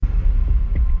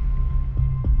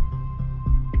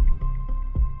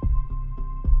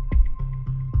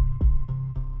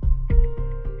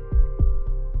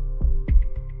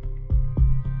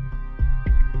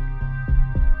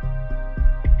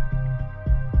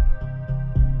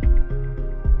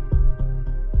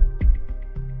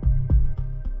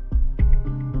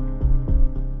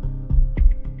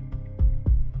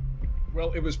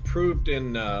Well, it was proved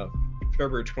in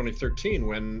February 2013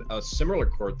 when a similar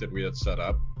court that we had set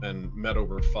up and met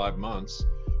over 5 months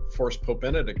forced Pope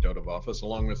Benedict out of office,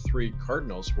 along with 3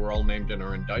 cardinals who were all named in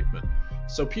our indictment.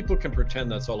 So people can pretend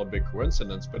that's all a big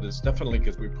coincidence, but it's definitely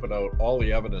because we put out all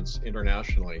the evidence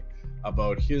internationally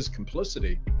about his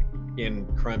complicity in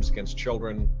crimes against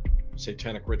children,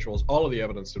 satanic rituals, all of the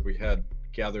evidence that we had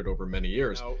gathered over many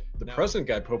years. The present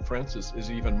guy, Pope Francis, is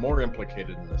even more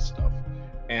implicated in this stuff.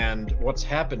 And what's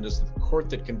happened is the court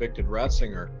that convicted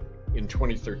Ratzinger in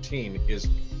 2013 is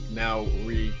now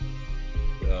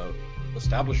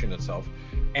establishing itself.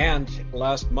 And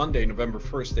last Monday, November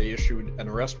 1st, they issued an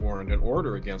arrest warrant and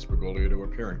order against Bergoglio to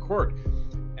appear in court.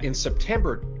 In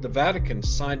September, the Vatican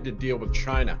signed a deal with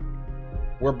China,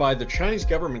 whereby the Chinese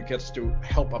government gets to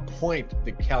help appoint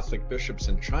the Catholic bishops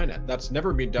in China. That's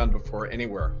never been done before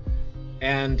anywhere.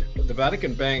 And the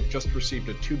Vatican Bank just received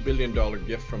a $2 billion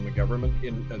gift from the government,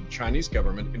 the Chinese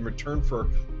government, in return for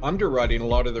underwriting a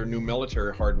lot of their new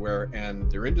military hardware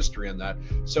and their industry in that.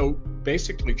 So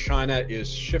basically, China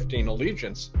is shifting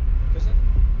allegiance.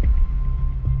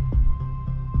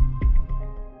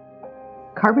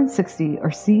 Carbon-60, or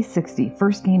C60,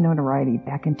 first gained notoriety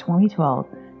back in 2012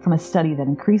 from a study that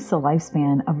increased the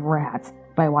lifespan of rats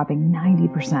by a whopping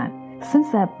 90%.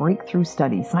 Since that breakthrough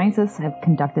study, scientists have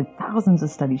conducted thousands of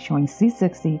studies showing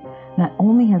C60 not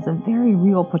only has a very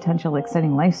real potential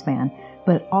extending lifespan,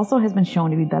 but it also has been shown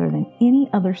to be better than any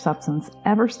other substance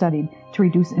ever studied to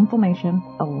reduce inflammation,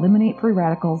 eliminate free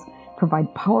radicals,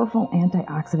 provide powerful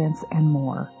antioxidants, and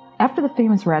more. After the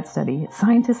famous rat study,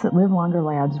 scientists at Live Longer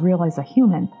Labs realized a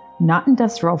human, not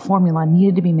industrial formula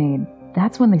needed to be made.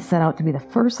 That's when they set out to be the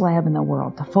first lab in the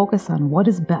world to focus on what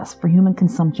is best for human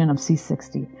consumption of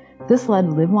C60. This led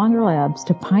Live Longer Labs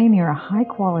to pioneer a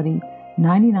high-quality,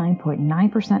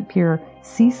 99.9% pure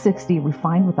C60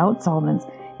 refined without solvents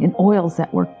in oils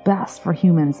that work best for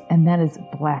humans, and that is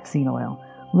black seed oil.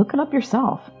 Look it up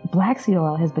yourself. Black seed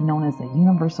oil has been known as the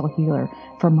universal healer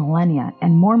for millennia,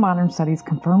 and more modern studies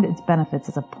confirmed its benefits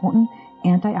as a potent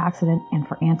antioxidant and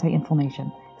for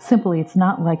anti-inflammation. Simply, it's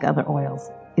not like other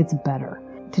oils. It's better.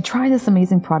 To try this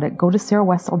amazing product, go to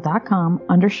sarahwestall.com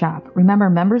under shop. Remember,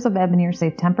 members of Ebonier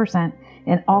save 10%,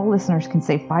 and all listeners can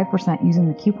save 5% using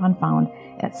the coupon found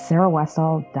at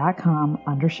sarahwestall.com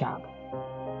under shop.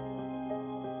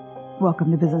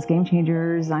 Welcome to Business Game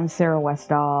Changers. I'm Sarah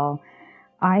Westall.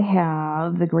 I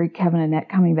have the great Kevin Annett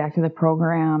coming back to the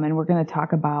program, and we're going to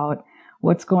talk about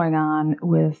what's going on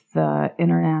with the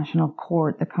International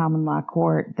Court, the Common Law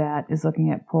Court that is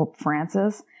looking at Pope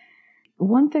Francis.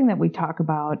 One thing that we talk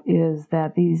about is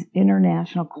that these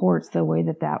international courts, the way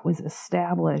that that was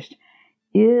established,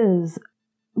 is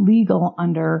legal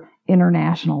under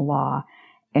international law.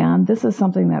 And this is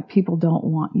something that people don't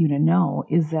want you to know,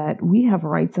 is that we have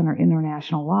rights under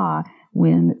international law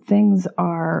when things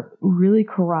are really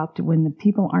corrupt, when the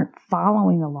people aren't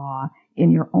following the law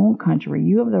in your own country.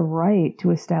 You have the right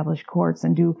to establish courts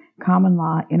and do common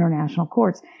law international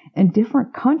courts. And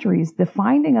different countries, the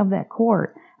finding of that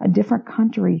court, a different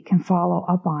country can follow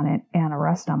up on it and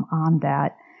arrest them on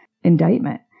that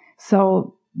indictment.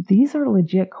 So these are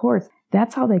legit courts.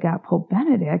 That's how they got Pope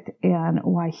Benedict and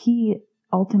why he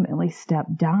ultimately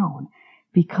stepped down,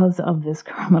 because of this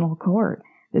criminal court,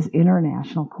 this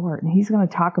international court. And he's going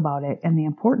to talk about it and the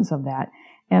importance of that.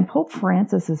 And Pope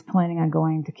Francis is planning on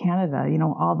going to Canada,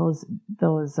 all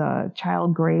those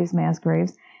child graves, mass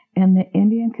graves. And the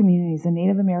Indian communities, the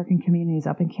Native American communities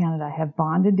up in Canada have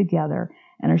bonded together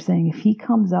and are saying if he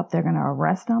comes up, they're going to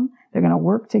arrest him. They're going to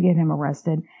work to get him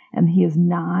arrested. And he is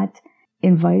not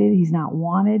invited. He's not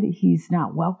wanted. He's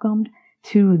not welcomed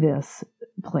to this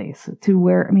place, to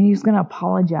where, he's going to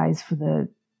apologize for the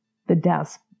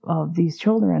deaths of these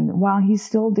children while he's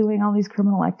still doing all these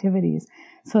criminal activities.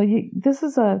 So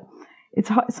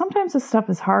sometimes this stuff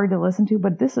is hard to listen to,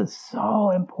 but this is so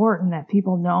important that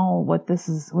people know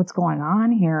what's going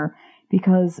on here,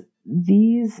 because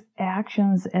these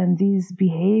actions and these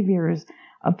behaviors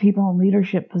of people in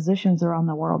leadership positions around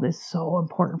the world is so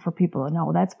important for people to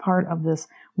know. That's part of this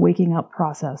waking up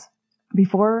process.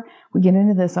 Before we get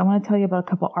into this, I want to tell you about a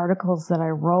couple articles that I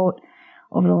wrote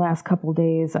over the last couple of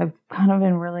days. I've kind of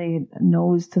been really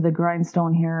nose to the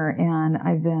grindstone here, and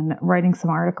I've been writing some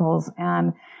articles,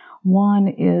 and one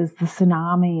is the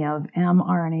tsunami of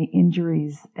mRNA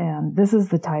injuries, and this is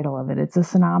the title of it. It's a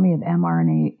tsunami of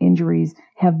mRNA injuries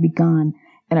have begun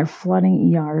and are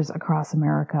flooding ERs across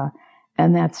America.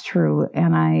 And that's true.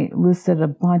 And I listed a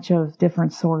bunch of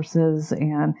different sources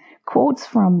and quotes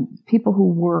from people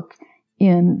who work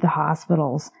in the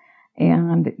hospitals.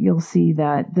 And you'll see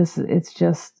that it's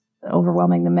just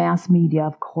overwhelming. The mass media,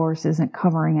 of course, isn't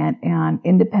covering it, and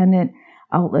independent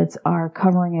outlets are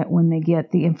covering it when they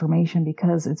get the information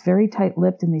because it's very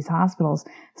tight-lipped in these hospitals.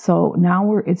 So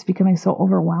now it's becoming so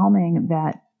overwhelming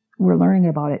that we're learning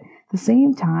about it. At the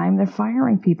same time, they're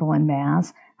firing people en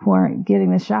masse who aren't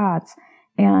getting the shots.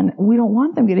 And we don't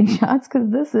want them getting shots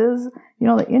because this is,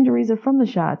 the injuries are from the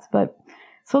shots. But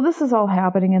so this is all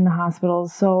happening in the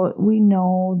hospitals. So we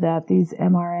know that these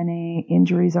mRNA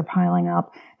injuries are piling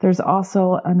up. There's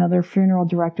also another funeral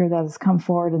director that has come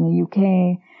forward in the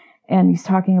UK, and he's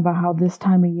talking about how this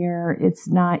time of year,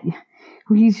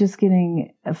 he's just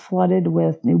getting flooded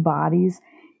with new bodies.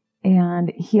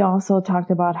 And he also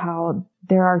talked about how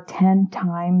there are 10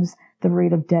 times the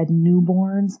rate of dead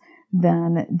newborns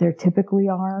than there typically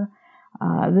are.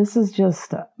 This is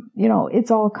just,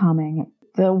 it's all coming.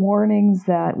 The warnings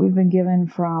that we've been given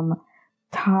from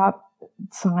top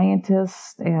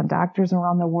scientists and doctors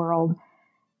around the world,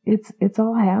 it's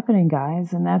all happening,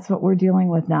 guys, and that's what we're dealing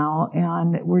with now.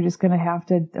 And we're just going to have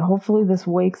to, hopefully this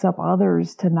wakes up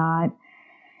others to not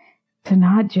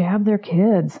jab their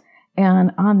kids.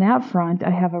 And on that front,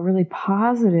 I have a really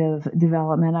positive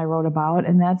development I wrote about,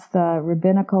 and that's the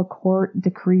rabbinical court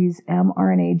decrees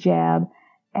mRNA jab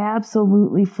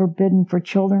absolutely forbidden for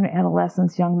children,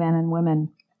 adolescents, young men, and women.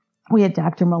 We had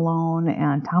Dr. Malone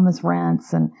and Thomas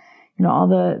Rentz and, all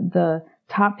the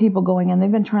top people going in.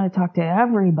 They've been trying to talk to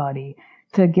everybody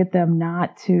to get them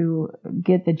not to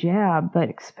get the jab, but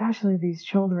especially these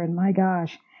children, my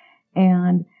gosh.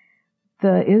 And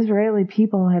the Israeli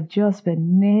people have just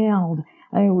been nailed.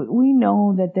 We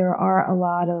know that there are a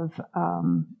lot of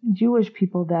Jewish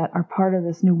people that are part of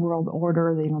this New World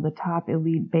Order, the top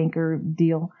elite banker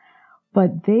deal,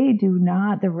 but they do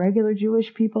not, the regular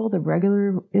Jewish people, the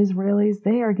regular Israelis,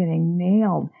 they are getting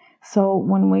nailed. So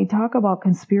when we talk about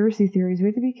conspiracy theories, we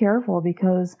have to be careful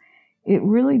because it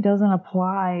really doesn't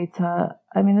apply to,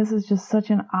 this is just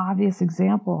such an obvious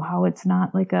example how it's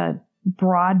not like a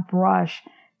broad brush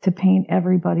to paint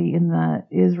everybody in the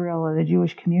Israel or the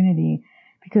Jewish community,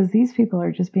 because these people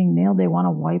are just being nailed. They want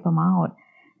to wipe them out.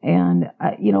 And,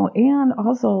 and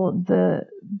also the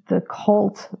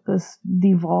cult, this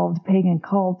devolved pagan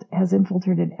cult has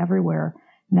infiltrated everywhere,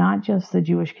 not just the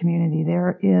Jewish community.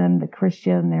 They're in the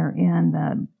Christian, they're in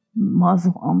the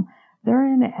Muslim, they're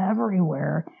in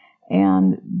everywhere.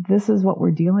 And this is what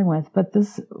we're dealing with. But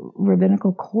this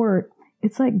rabbinical court,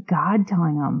 it's like God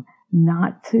telling them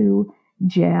not to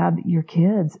jab your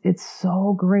kids. It's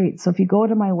so great. So if you go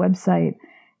to my website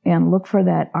and look for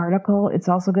that article, it's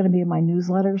also going to be in my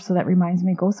newsletter. So that reminds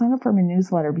me, go sign up for my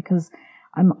newsletter because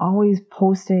I'm always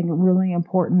posting really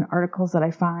important articles that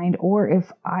I find, or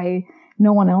if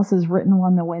no one else has written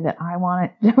one the way that I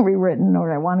want it rewritten,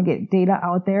 or I want to get data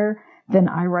out there, then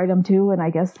I write them too. And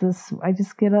I guess I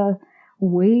just get a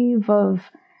wave of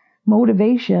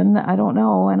motivation, I don't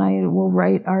know, and I will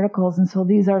write articles. And so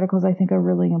these articles I think are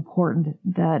really important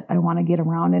that I want to get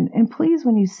around. And please,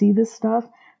 when you see this stuff,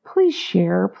 please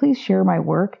share my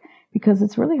work, because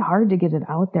it's really hard to get it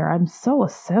out there. I'm so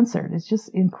censored. It's just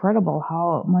incredible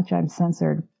how much I'm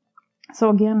censored.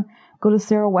 So again, go to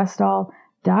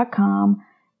sarahwestall.com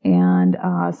and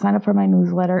sign up for my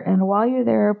newsletter. And while you're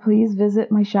there, please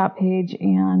visit my shop page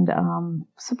and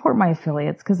support my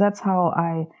affiliates, because that's how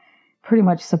I pretty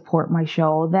much support my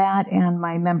show. That and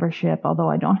my membership, although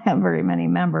I don't have very many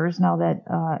members now that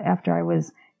after I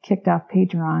was kicked off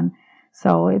Patreon.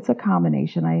 So it's a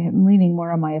combination. I am leaning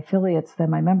more on my affiliates than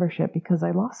my membership because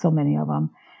I lost so many of them.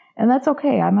 And that's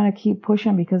okay. I'm going to keep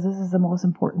pushing because this is the most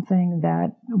important thing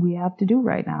that we have to do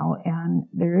right now. And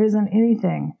there isn't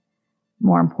anything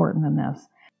more important than this.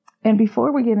 And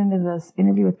before we get into this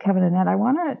interview with Kevin Annett, I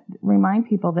want to remind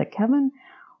people that Kevin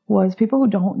was, people who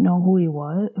don't know who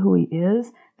he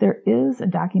is, there is a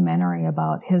documentary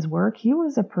about his work. He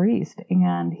was a priest,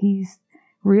 and he's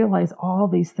realized all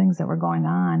these things that were going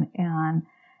on and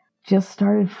just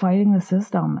started fighting the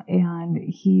system. And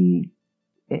you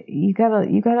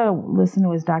gotta listen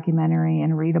to his documentary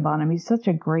and read about him. He's such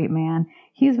a great man.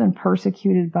 He's been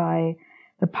persecuted by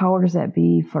the powers that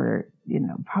be for,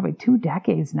 probably 2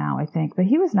 decades now, I think. But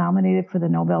he was nominated for the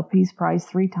Nobel Peace Prize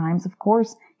 3 times. Of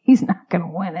course, he's not going to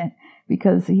win it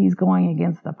because he's going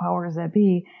against the powers that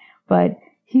be. But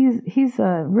he's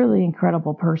a really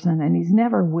incredible person, and he's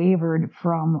never wavered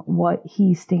from what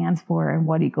he stands for and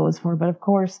what he goes for. But of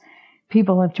course,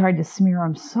 people have tried to smear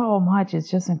him so much. It's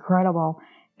just incredible.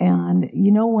 And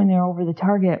when they're over the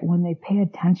target, when they pay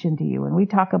attention to you. And we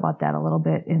talk about that a little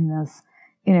bit in this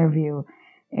interview.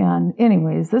 And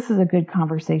anyways, this is a good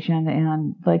conversation.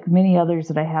 And like many others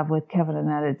that I have with Kevin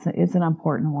Annett, it's an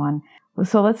important one.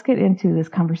 So let's get into this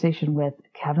conversation with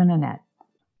Kevin Annett.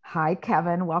 Hi,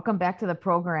 Kevin. Welcome back to the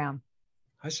program.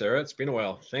 Hi, Sarah. It's been a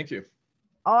while. Thank you.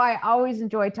 Oh, I always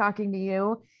enjoy talking to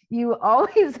you. You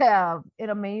always have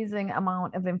an amazing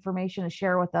amount of information to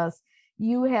share with us.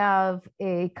 You have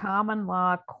a common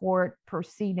law court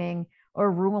proceeding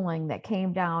or ruling that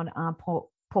came down on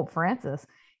Pope Francis.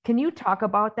 Can you talk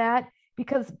about that?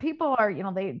 Because people are,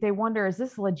 they wonder, is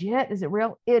this legit? Is it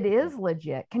real? It is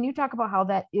legit. Can you talk about how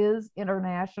that is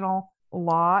international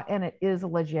law and it is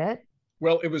legit?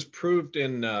 Well, it was proved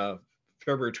in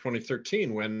February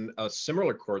 2013 when a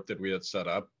similar court that we had set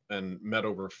up and met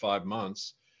over 5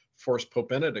 months forced Pope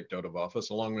Benedict out of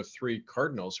office, along with three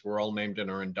cardinals who were all named in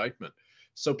our indictment.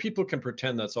 So people can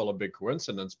pretend that's all a big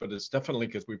coincidence, but it's definitely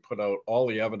because we put out all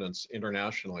the evidence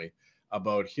internationally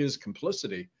about his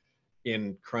complicity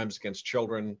in crimes against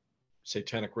children,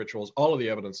 satanic rituals, all of the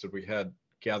evidence that we had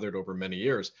gathered over many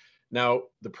years. Now,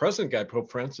 the present guy,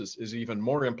 Pope Francis, is even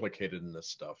more implicated in this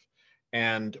stuff.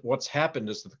 And what's happened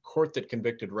is that the court that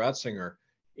convicted Ratzinger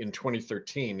in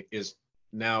 2013 is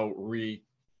now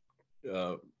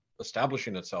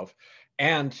establishing itself.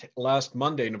 And last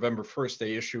Monday, November 1st,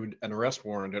 they issued an arrest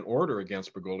warrant and order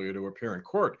against Bergoglio to appear in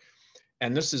court.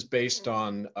 And this is based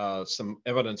on some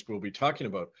evidence we'll be talking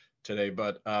about today.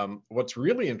 But what's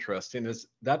really interesting is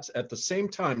that's at the same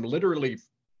time, literally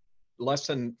less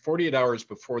than 48 hours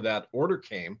before that order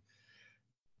came,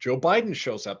 Joe Biden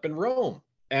shows up in Rome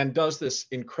and does this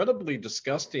incredibly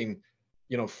disgusting,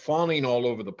 fawning all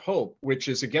over the Pope, which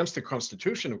is against the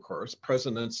Constitution, of course.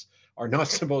 Presidents are not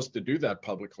supposed to do that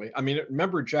publicly. I mean,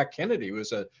 remember Jack Kennedy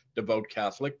was a devout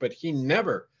Catholic, but he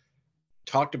never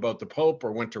talked about the Pope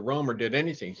or went to Rome or did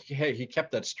anything. He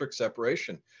kept that strict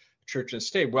separation, church and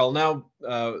state. Well, now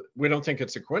we don't think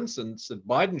it's a coincidence that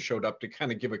Biden showed up to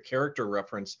kind of give a character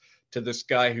reference to this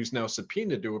guy who's now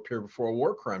subpoenaed to appear before a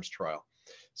war crimes trial.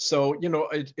 So,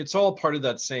 it's all part of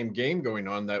that same game going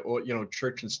on that,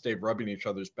 church and state rubbing each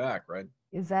other's back, right?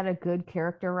 Is that a good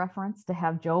character reference to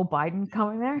have Joe Biden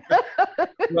coming there?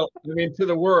 Well, I mean, to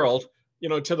the world,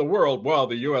 wow,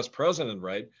 the US president,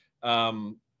 right?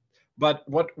 But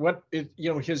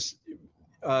his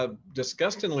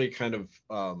disgustingly kind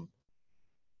of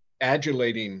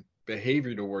adulating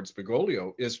behavior towards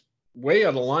Bergoglio is way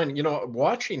out of line.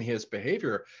 Watching his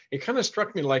behavior, it kind of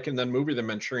struck me like in that movie, The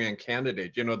Manchurian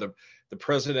Candidate, the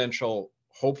presidential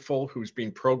hopeful who's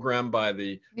being programmed by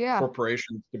the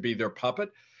corporations to be their puppet.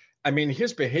 I mean,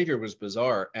 his behavior was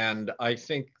bizarre, and I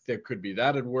think there could be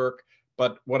that at work.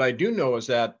 But what I do know is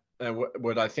that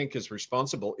what I think is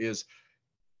responsible is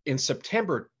in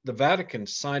September, the Vatican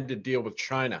signed a deal with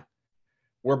China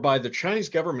whereby the Chinese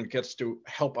government gets to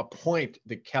help appoint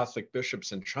the Catholic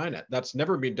bishops in China. That's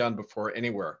never been done before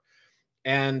anywhere.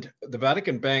 And the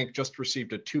Vatican Bank just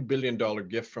received a $2 billion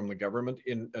gift from the government,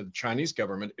 the Chinese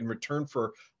government, in return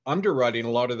for underwriting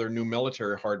a lot of their new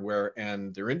military hardware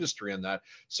and their industry in that.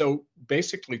 So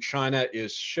basically, China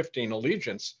is shifting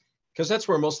allegiance, because that's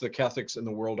where most of the Catholics in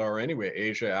the world are anyway,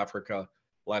 Asia, Africa,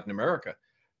 Latin America.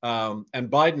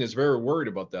 And Biden is very worried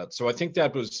about that. So I think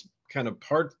that was kind of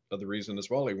part of the reason as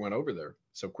well he went over there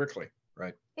so quickly,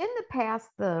 right? In the past,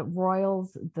 the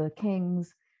royals, the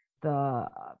kings, the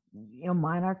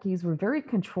monarchies were very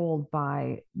controlled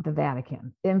by the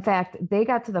Vatican. In fact, they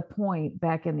got to the point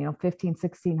back in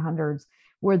 1600s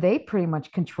where they pretty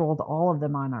much controlled all of the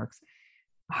monarchs.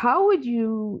 How would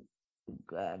you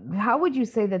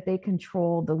say that they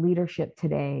control the leadership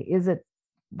today? Is it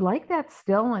like that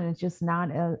still, and it's just not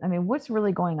what's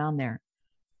really going on there?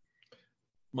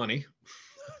 Money.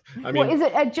 Is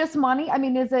it just money?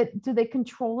 Do they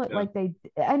control it? Yeah.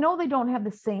 I know they don't have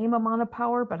the same amount of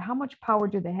power, but how much power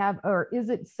do they have? Or is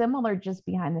it similar just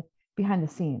behind the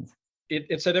scenes?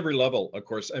 It's at every level, of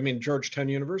course. Georgetown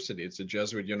University, it's a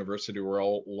Jesuit university where a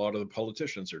lot of the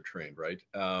politicians are trained, right?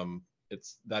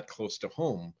 It's that close to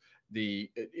home.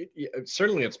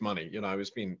 Certainly it's money. I was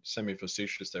being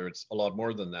semi-facetious there. It's a lot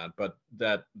more than that. But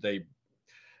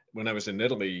when I was in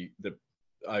Italy,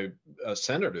 a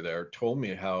senator there told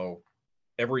me how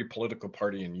every political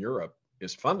party in Europe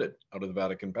is funded out of the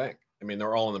Vatican Bank.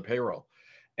 They're all on the payroll.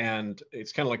 And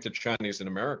it's kind of like the Chinese in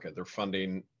America. They're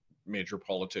funding major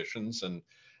politicians.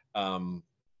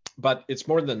 But it's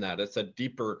more than that. It's a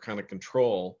deeper kind of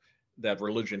control that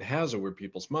religion has over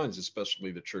people's minds,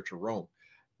 especially the Church of Rome.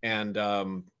 And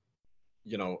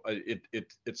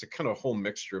it's a kind of whole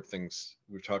mixture of things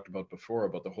we've talked about before,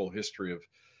 about the whole history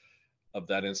of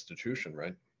that institution,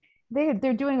 right?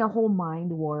 They're doing a whole mind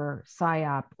war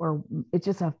psyop, or it's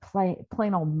just a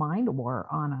plain old mind war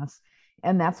on us.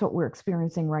 And that's what we're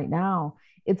experiencing right now.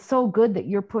 It's so good that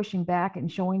you're pushing back and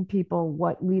showing people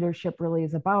what leadership really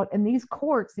is about. And these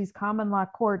courts, these common law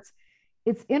courts,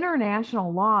 it's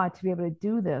international law to be able to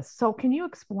do this. So can you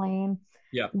explain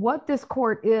Yeah. what this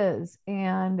court is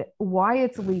and why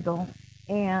it's legal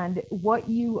and what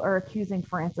you are accusing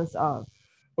Francis of?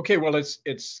 Okay, well,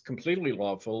 it's completely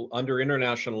lawful. Under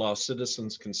international law,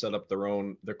 citizens can set up their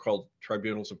own, they're called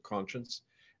tribunals of conscience.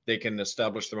 They can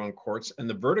establish their own courts, and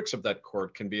the verdicts of that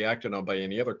court can be acted on by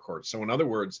any other court. So, in other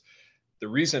words, the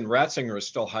reason Ratzinger is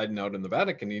still hiding out in the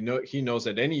Vatican, he knows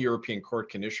that any European court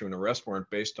can issue an arrest warrant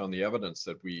based on the evidence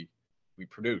that we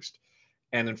produced.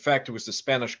 And in fact, it was the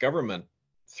Spanish government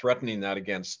threatening that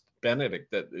against Benedict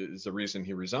that is the reason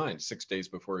he resigned. 6 days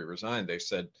before he resigned, they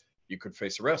said you could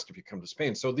face arrest if you come to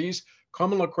Spain. So these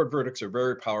common law court verdicts are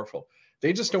very powerful.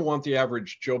 They just don't want the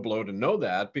average Joe Blow to know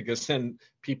that, because then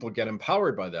people get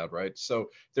empowered by that, right?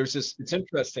 So there's this, it's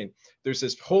interesting. There's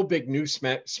this whole big new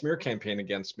smear campaign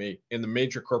against me in the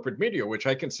major corporate media, which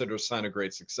I consider a sign of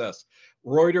great success.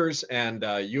 Reuters and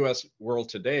US World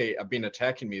Today have been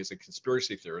attacking me as a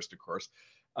conspiracy theorist, of course.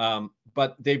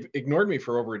 But they've ignored me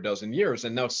for over a dozen years,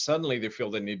 and now suddenly they feel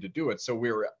they need to do it. So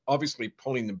we're obviously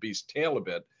pulling the beast's tail a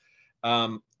bit.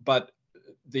 But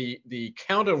the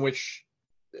count on which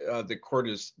the court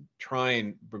is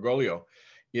trying Bergoglio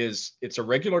it's a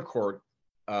regular court,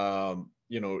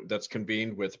 that's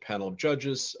convened with a panel of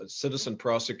judges, a citizen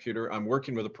prosecutor. I'm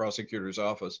working with the prosecutor's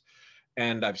office,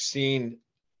 and I've seen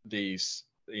the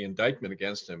indictment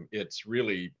against him. It's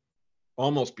really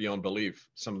almost beyond belief,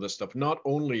 some of this stuff. Not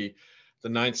only the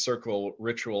Ninth Circle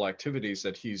ritual activities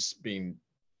that he's been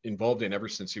involved in ever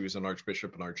since he was an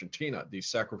archbishop in Argentina, these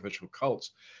sacrificial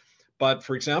cults. But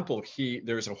for example,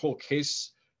 there's a whole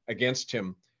case against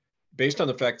him based on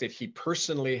the fact that he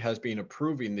personally has been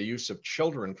approving the use of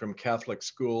children from Catholic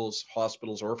schools,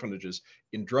 hospitals, orphanages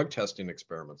in drug testing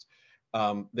experiments.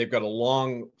 They've got a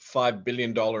long $5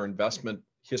 billion investment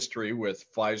history with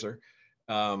Pfizer.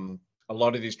 A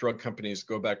lot of these drug companies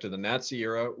go back to the Nazi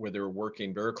era, where they were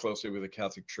working very closely with the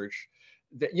Catholic Church.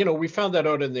 We found that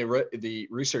out in the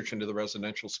research into the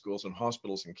residential schools and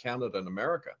hospitals in Canada and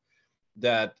America,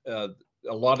 that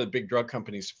a lot of big drug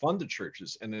companies fund the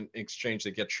churches, and in exchange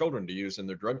they get children to use in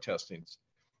their drug testings.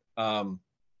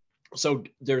 So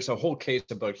there's a whole case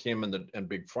about him and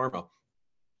Big Pharma.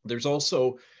 There's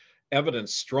also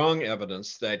strong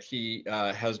evidence that he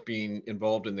has been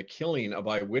involved in the killing of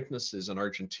eyewitnesses in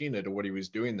Argentina to what he was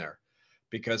doing there.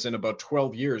 Because in about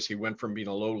 12 years, he went from being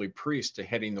a lowly priest to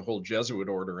heading the whole Jesuit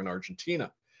order in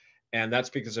Argentina. And that's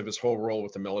because of his whole role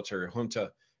with the military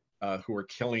junta, who were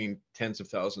killing tens of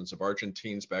thousands of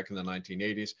Argentines back in the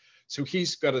 1980s. So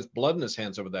he's got his blood in his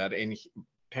hands over that. And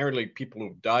apparently people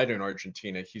who've died in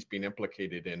Argentina, he's been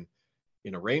implicated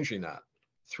in arranging that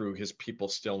through his people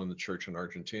still in the church in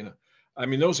Argentina. I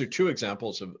mean, those are two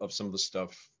examples of some of the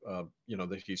stuff,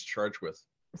 that he's charged with.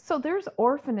 So there was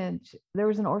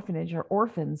an orphanage or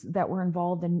orphans that were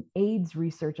involved in AIDS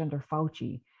research under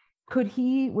Fauci.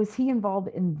 Was he involved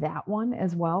in that one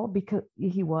as well? Because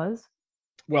he was?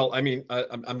 Well, I mean,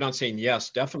 I'm not saying yes,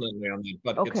 definitely on that,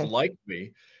 but it's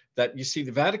likely that, you see,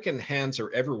 the Vatican hands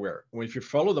are everywhere. If you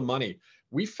follow the money,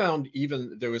 we found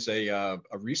even there was a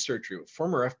researcher,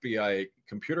 former FBI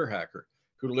computer hacker,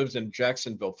 who lives in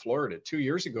Jacksonville, Florida. 2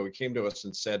 years ago, he came to us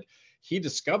and said he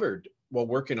discovered, while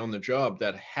working on the job,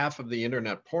 that half of the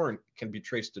internet porn can be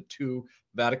traced to 2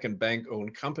 Vatican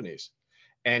bank-owned companies.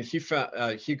 And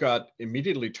he got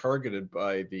immediately targeted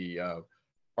by the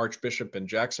Archbishop in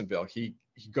Jacksonville.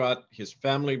 His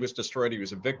family was destroyed. He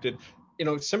was evicted.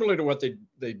 Similar to what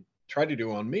they tried to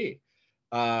do on me.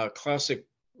 Classic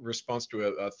response to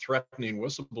a threatening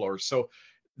whistleblower. So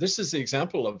this is the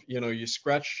example of, you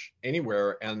scratch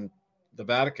anywhere and the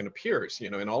Vatican appears,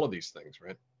 in all of these things,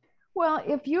 right? Well,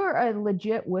 if you're a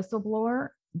legit whistleblower,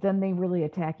 then they really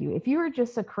attack you. If you're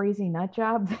just a crazy nut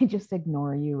job, they just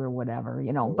ignore you or whatever,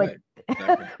 But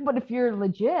exactly. But if you're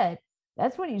legit,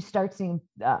 that's when you start seeing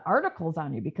articles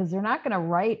on you, because they're not going to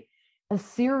write a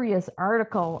serious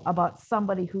article about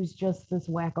somebody who's just this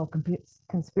wacko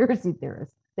conspiracy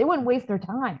theorist. They wouldn't waste their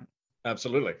time.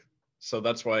 Absolutely. So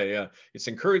that's why it's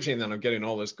encouraging that I'm getting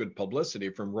all this good publicity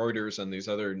from Reuters and these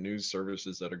other news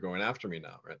services that are going after me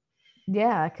now, right?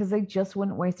 Yeah, because they just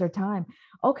wouldn't waste their time.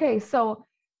 Okay, so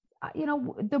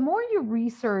the more you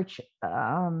research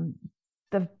the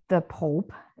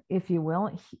Pope, if you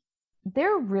will,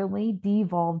 they're really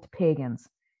devolved pagans,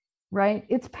 right?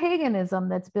 It's paganism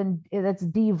that's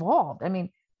devolved. I mean,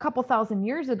 a couple thousand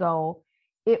years ago,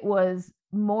 it was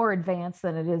more advanced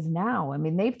than it is now. I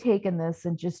mean, they've taken this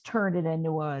and just turned it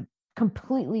into a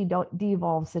completely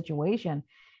devolved situation,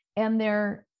 and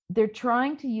they're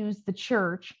trying to use the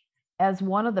church as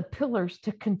one of the pillars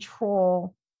to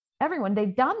control everyone.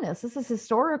 They've done this. This is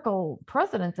historical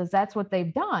precedence, as that's what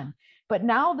they've done. But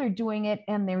now they're doing it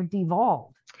and they're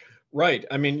devolved. Right.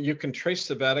 I mean, you can trace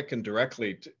the Vatican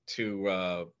directly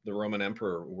to the Roman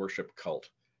Emperor worship cult.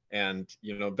 And,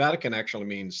 Vatican actually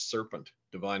means serpent,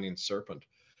 divining serpent,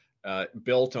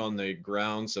 built on the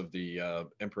grounds of the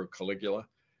Emperor Caligula.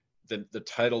 The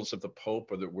titles of the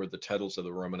Pope were the titles of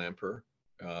the Roman Emperor,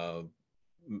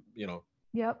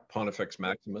 Yep. Pontifex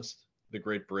Maximus, the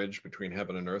great bridge between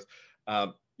heaven and earth.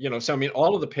 So I mean,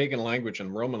 all of the pagan language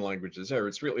and Roman language is there.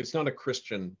 It's not a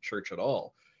Christian church at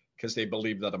all, because they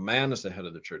believe that a man is the head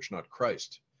of the church, not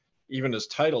Christ. Even as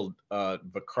titled,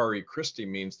 Vicari Christi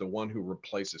means the one who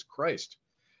replaces Christ.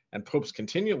 And popes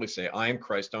continually say, I am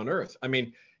Christ on earth. I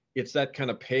mean, it's that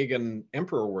kind of pagan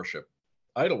emperor worship,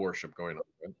 idol worship going on.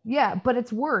 Right? Yeah, but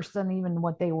it's worse than even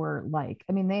what they were like.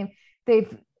 I mean,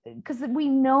 they've because we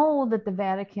know that the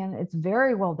Vatican, it's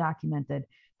very well documented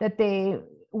that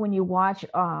when you watch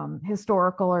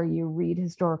historical or you read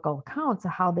historical accounts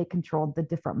of how they controlled the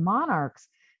different monarchs,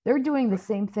 they're doing the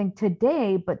same thing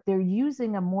today, but they're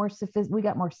using a more we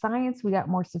got more science, we got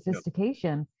more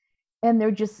sophistication, and they're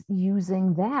just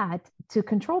using that to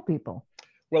control people.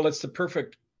 Well, it's the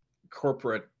perfect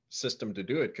corporate system to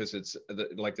do it, because it's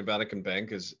like the Vatican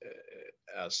Bank is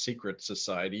a secret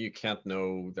society. You can't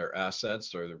know their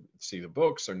assets or see the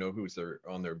books or know who's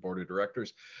on their board of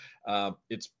directors.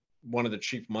 It's one of the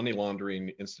chief money laundering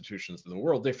institutions in the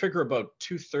world. They figure about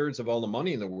 2/3 of all the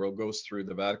money in the world goes through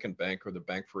the Vatican Bank or the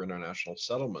Bank for International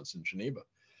Settlements in Geneva.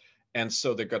 And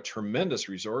so they've got tremendous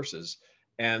resources,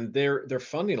 and they're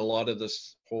funding a lot of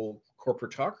this whole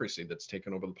corporatocracy that's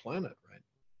taken over the planet, right?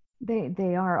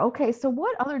 They are. Okay, so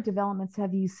what other developments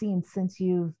have you seen since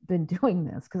you've been doing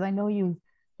this? Because I know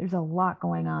there's a lot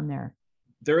going on there.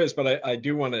 There is, but I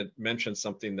do want to mention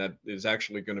something that is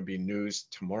actually going to be news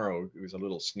tomorrow. It was a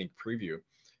little sneak preview.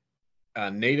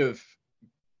 Native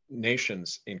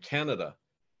nations in Canada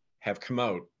have come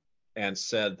out and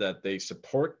said that they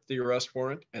support the arrest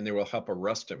warrant and they will help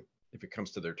arrest him if it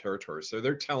comes to their territory. So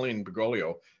they're telling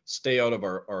Bergoglio, stay out of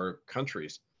our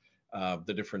countries,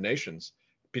 the different nations,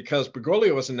 because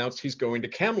Bergoglio has announced he's going to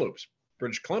Kamloops,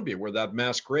 British Columbia, where that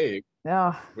mass grave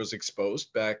was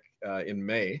exposed back in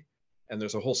May. And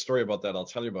there's a whole story about that I'll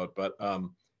tell you about. But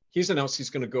he's announced he's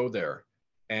going to go there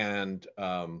and,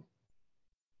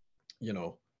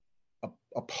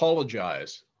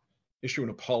 apologize, issue an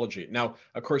apology. Now,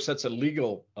 of course, that's a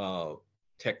legal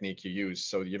technique you use,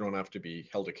 so you don't have to be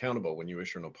held accountable when you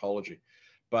issue an apology.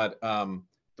 But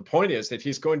the point is that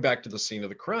he's going back to the scene of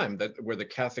the crime, where the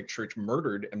Catholic Church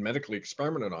murdered and medically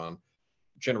experimented on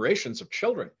generations of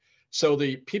children. So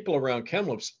the people around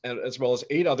Kamloops, as well as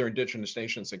 8 other Indigenous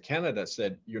nations in Canada,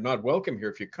 said, you're not welcome here.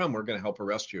 If you come, we're going to help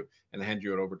arrest you and hand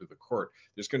you over to the court.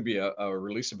 There's going to be a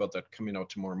release about that coming out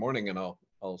tomorrow morning, and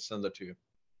I'll send that to you.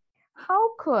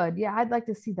 I'd like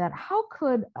to see that. How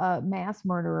could a mass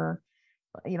murderer,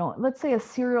 let's say a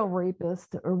serial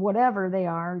rapist or whatever they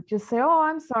are, just say, oh,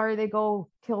 I'm sorry, they go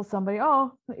kill somebody,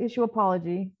 oh, issue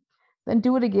apology, then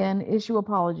do it again, issue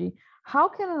apology. How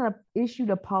can an issued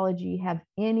apology have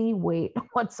any weight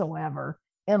whatsoever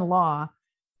in law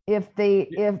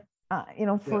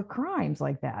for crimes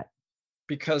like that?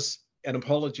 Because an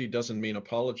apology doesn't mean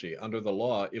apology under the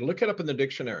law. You look it up in the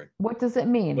dictionary. What does it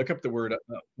mean? Look up the word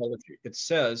apology. It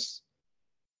says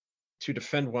to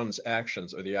defend one's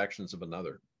actions or the actions of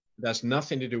another. It has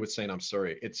nothing to do with saying I'm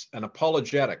sorry. It's an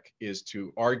apologetic is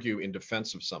to argue in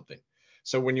defense of something.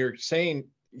 So when you're saying,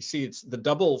 you see, it's the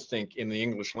double think in the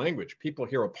English language. People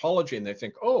hear apology and they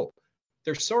think, oh,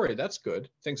 they're sorry. That's good.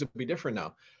 Things will be different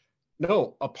now.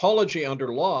 No, apology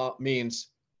under law means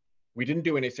we didn't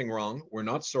do anything wrong. We're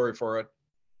not sorry for it.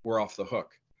 We're off the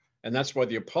hook. And that's why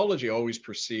the apology always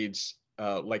precedes,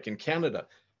 like in Canada,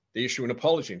 they issue an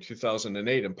apology in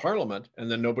 2008 in Parliament,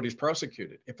 and then nobody's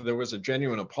prosecuted. If there was a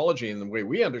genuine apology in the way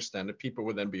we understand it, people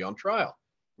would then be on trial.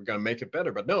 We're going to make it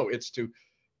better. But no, it's to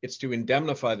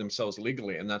indemnify themselves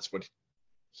legally, and that's what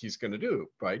he's going to do,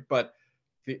 right? But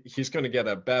he's going to get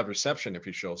a bad reception if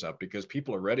he shows up, because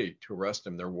people are ready to arrest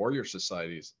him. They're warrior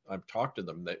societies. I've talked to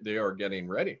them. They are getting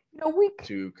ready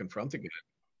to confront the guy.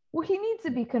 Well, he needs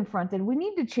to be confronted. We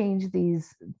need to change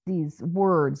these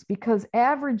words, because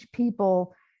average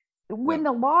people, when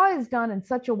the law is done in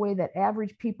such a way that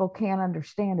average people can't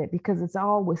understand it, because it's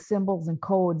all with symbols and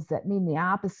codes that mean the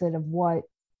opposite of what,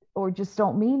 or just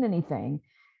don't mean anything,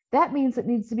 that means it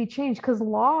needs to be changed. Because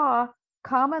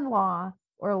common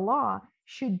law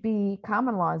should be,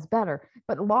 common law is better,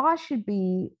 but law should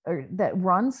be, or that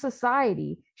runs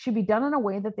society should be done in a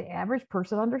way that the average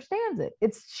person understands it.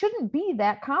 It shouldn't be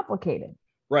that complicated.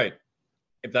 Right.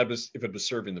 if it was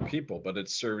serving the people, but it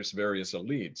serves various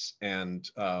elites. And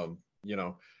you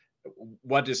know,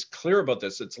 what is clear about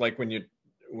this? It's like when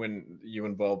you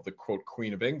involve the quote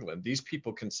Queen of England. These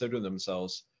people consider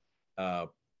themselves uh,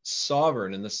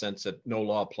 sovereign in the sense that no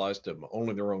law applies to them.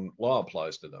 Only their own law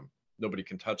applies to them. Nobody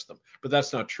can touch them. But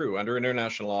that's not true. Under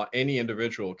international law, any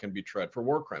individual can be tried for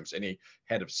war crimes. Any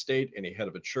head of state, any head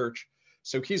of a church.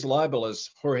 So he's liable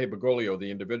as Jorge Bergoglio, the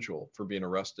individual, for being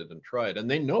arrested and tried, and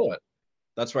they know it.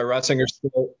 That's why Ratzinger's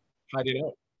still hiding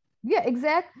out. Yeah,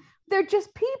 exactly. They're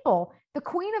just people. The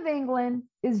Queen of England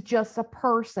is just a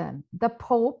person. The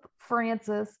Pope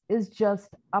Francis is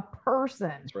just a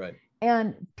person. That's right.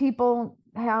 And people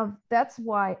have, that's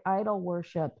why idol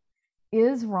worship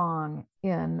is wrong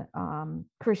in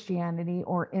Christianity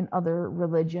or in other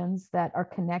religions that are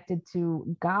connected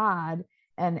to God,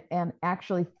 and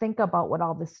actually think about what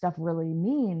all this stuff really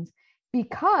means,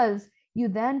 because you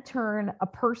then turn a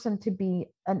person to be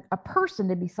a person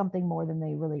to be something more than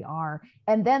they really are.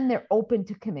 And then they're open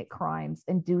to commit crimes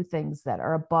and do things that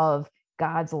are above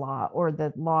God's law or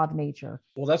the law of nature.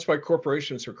 Well, that's why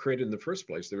corporations were created in the first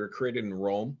place. They were created in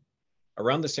Rome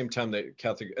around the same time that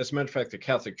Catholic, as a matter of fact, the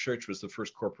Catholic Church was the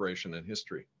first corporation in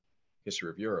history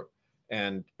of Europe.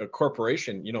 And a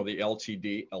corporation, you know, the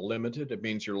LTD, a limited, it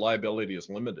means your liability is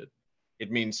limited.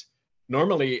 It means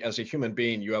normally as a human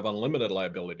being, you have unlimited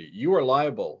liability. You are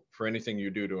liable for anything you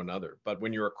do to another. But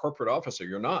when you're a corporate officer,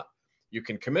 you're not. You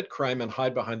can commit crime and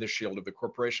hide behind the shield of the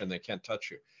corporation. They can't touch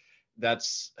you.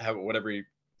 That's what every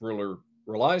ruler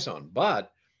relies on.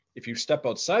 But if you step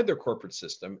outside their corporate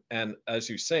system and, as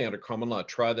you say, under common law,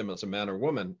 try them as a man or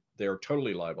woman, they are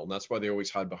totally liable. And that's why they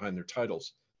always hide behind their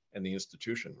titles and the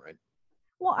institution, right?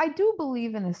 Well, I do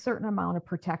believe in a certain amount of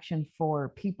protection for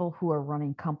people who are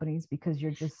running companies, because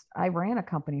I ran a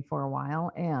company for a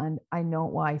while and I know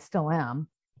why I still am,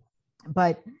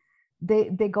 but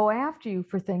they go after you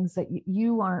for things that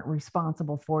you aren't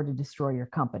responsible for to destroy your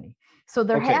company. So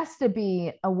there has to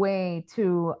be a way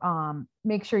to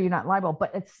make sure you're not liable.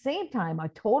 But at the same time, I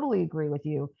totally agree with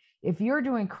you. If you're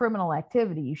doing criminal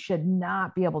activity, you should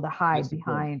not be able to hide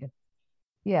behind.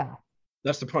 Yeah.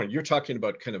 That's the point. You're talking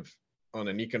about kind of on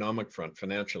an economic front,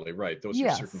 financially, right? Those are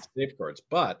certain safeguards,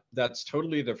 but that's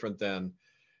totally different than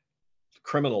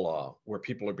criminal law where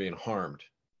people are being harmed,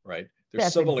 right? There's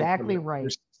that's civil exactly right.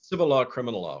 There's civil law,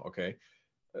 criminal law, okay?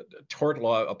 Tort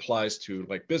law applies to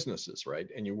like businesses, right?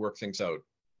 And you work things out,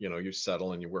 you know, you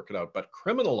settle and you work it out. But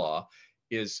criminal law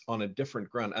is on a different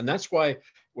ground. And that's why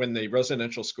when the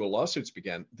residential school lawsuits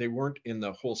began, they weren't in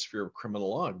the whole sphere of criminal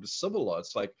law. It was civil law.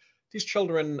 It's like these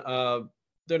children,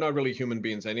 they're not really human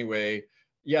beings anyway.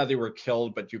 Yeah, they were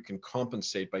killed, but you can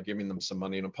compensate by giving them some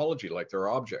money and apology, like they're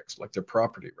objects, like they're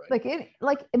property, right?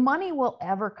 Like money will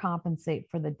ever compensate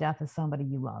for the death of somebody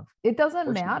you love. It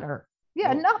doesn't matter.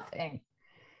 Yeah, no. Nothing.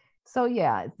 So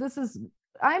yeah,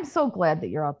 I'm so glad that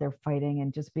you're out there fighting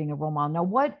and just being a role model. Now,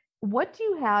 what do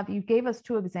you have? You gave us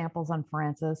 2 examples on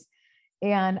Francis,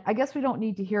 and I guess we don't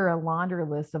need to hear a laundry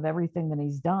list of everything that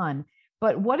he's done,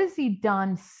 but what has he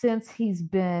done since he's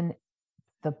been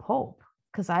the Pope?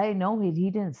 Because I know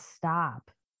he didn't stop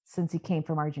since he came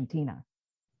from Argentina.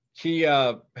 He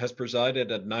has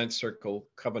presided at Ninth Circle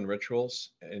Coven rituals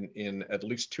in at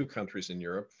least 2 countries in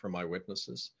Europe from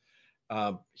eyewitnesses.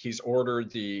 He's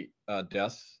ordered the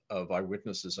death of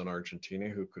eyewitnesses in Argentina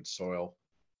who could soil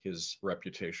his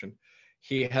reputation.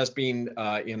 He has been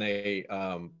in a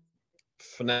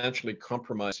financially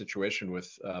compromised situation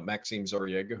with Maxime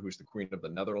Zorreega, who's the Queen of the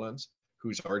Netherlands,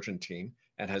 who's Argentine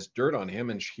and has dirt on him,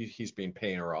 and he's been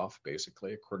paying her off,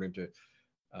 basically, according to,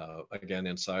 again,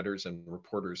 insiders and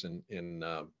reporters in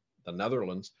the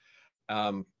Netherlands.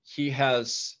 He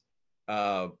has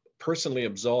personally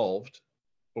absolved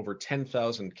over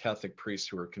 10,000 Catholic priests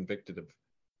who are convicted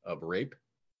of rape,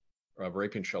 of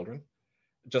raping children,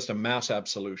 just a mass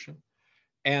absolution.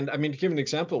 And I mean, to give an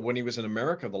example, when he was in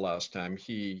America the last time,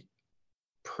 he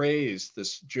praised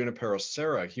this Junipero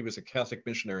Serra. He was a Catholic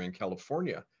missionary in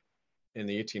California in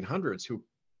the 1800s who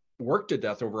worked to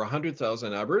death over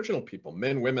 100,000 Aboriginal people,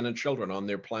 men, women, and children on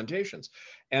their plantations.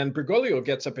 And Bergoglio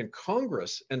gets up in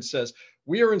Congress and says,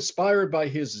 we are inspired by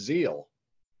his zeal.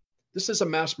 This is a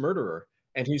mass murderer.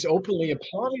 And he's openly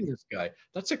applauding this guy.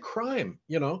 That's a crime,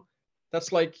 you know?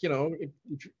 That's like, you know,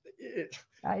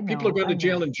 people go to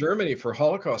jail in Germany for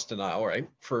Holocaust denial, right?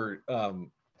 For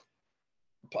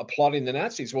applauding the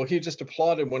Nazis. Well, he just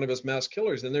applauded one of his mass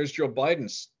killers. And there's Joe Biden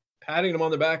patting him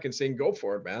on the back and saying, go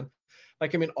for it, man.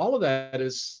 Like, I mean, all of that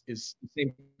is the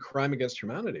same crime against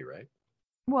humanity, right?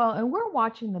 Well, and we're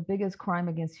watching the biggest crime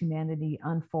against humanity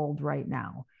unfold right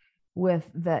now. with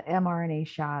the mRNA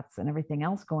shots and everything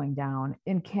else going down.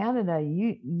 In Canada,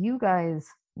 you guys,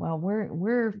 well,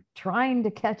 we're trying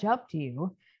to catch up to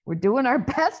you. We're doing our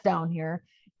best down here,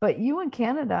 but you in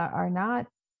Canada are not,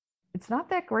 it's not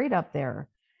that great up there.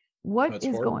 What That's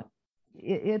is horrible. going,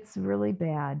 it's really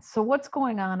bad. So what's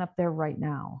going on up there right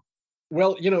now?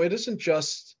 Well, it isn't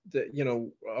just that,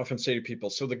 I often say to people,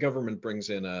 so the government brings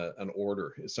in an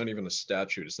order. It's not even a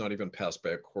statute. It's not even passed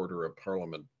by a court or a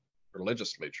parliament or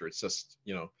legislature. It's just,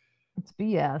 It's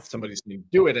BS. somebody's going to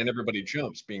do it and everybody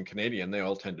jumps. Being Canadian, they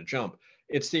all tend to jump.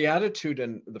 It's the attitude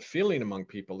and the feeling among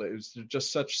people. It's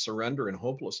just such surrender and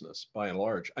hopelessness by and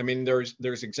large. I mean, there's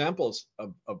examples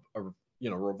of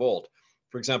revolt.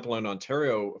 For example, in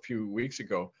Ontario a few weeks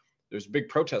ago, there's a big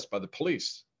protest by the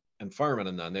police and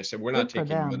firemen, and they said we're not Good for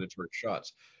taking them. mandatory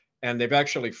shots. And they've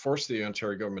actually forced the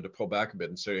Ontario government to pull back a bit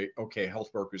and say, okay, health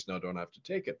workers now don't have to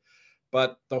take it.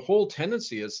 But the whole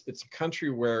tendency is it's a country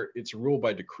where it's ruled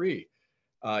by decree.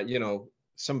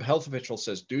 Some health official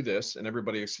says do this, and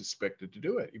everybody is expected to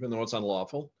do it, even though it's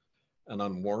unlawful and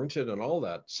unwarranted and all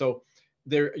that. So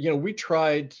we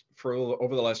tried for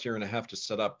over the last year and a half to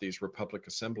set up these Republic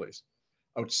assemblies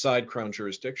outside Crown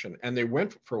jurisdiction, and they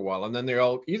went for a while, and then they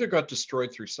all either got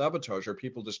destroyed through sabotage or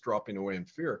people just dropping away in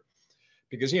fear,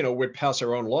 because we'd pass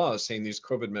our own laws saying these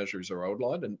COVID measures are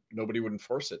outlawed, and nobody would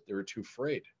enforce it. They were too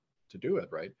afraid to do it,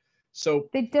 right? So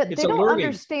They it's they a don't learning.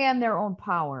 understand their own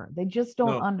power. They just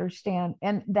don't No, understand.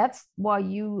 And that's why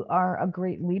you are a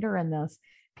great leader in this.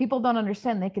 People don't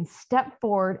understand they can step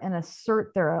forward and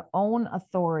assert their own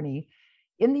authority.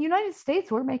 In the United States,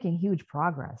 we're making huge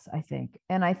progress, I think.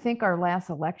 And I think our last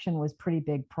election was pretty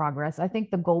big progress. I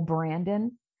think the Go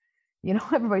Brandon,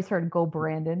 everybody's heard Go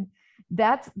Brandon.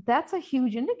 That's a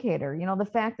huge indicator. The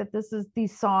fact that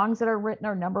these songs that are written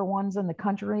are number ones in the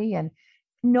country, and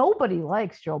nobody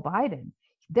likes Joe Biden.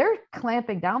 They're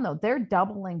clamping down, though. They're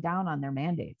doubling down on their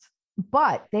mandates,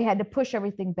 but they had to push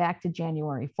everything back to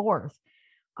January 4th.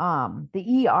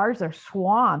 The ERs are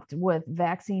swamped with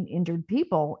vaccine injured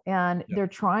people, and yeah, they're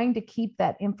trying to keep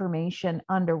that information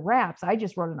under wraps. I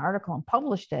just wrote an article and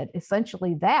published it,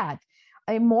 essentially that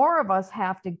more of us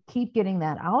have to keep getting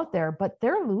that out there, but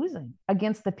they're losing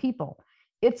against the people.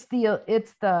 It's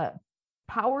the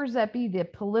powers that be, the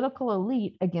political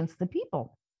elite against the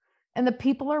people, and the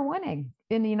people are winning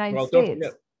in the United well, don't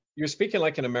forget, States. you're speaking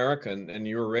like an American, and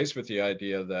you were raised with the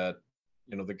idea that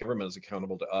the government is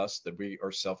accountable to us, that we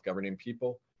are self-governing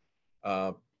people.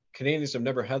 uh, Canadians have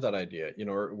never had that idea.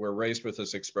 We're raised with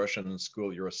this expression in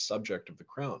school: you're a subject of the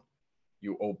crown,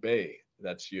 you obey,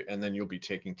 that's you, and then you'll be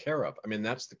taken care of. I mean,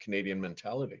 that's the Canadian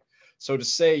mentality. So to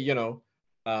say,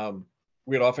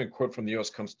 we'd often quote from the US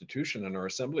Constitution in our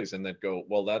assemblies, and they'd go,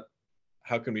 well, that,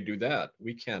 how can we do that?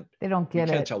 We can't. They don't We get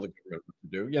can't it. tell the government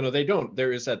what to do. They don't.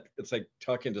 There is that. It's like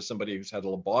talking to somebody who's had a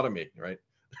lobotomy, right?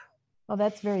 Well,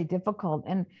 that's very difficult.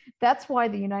 And that's why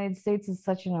the United States is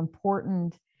such an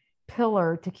important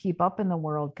pillar to keep up in the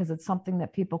world, because it's something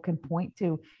that people can point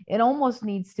to. It almost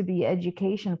needs to be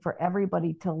education for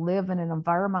everybody to live in an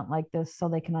environment like this so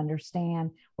they can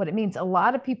understand what it means. A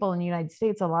lot of people in the United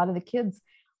States, a lot of the kids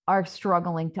are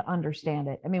struggling to understand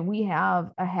it. I mean, we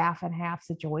have a half and half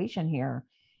situation here,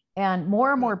 and Yeah.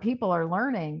 more people are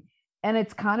learning. And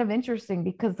it's kind of interesting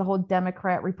because the whole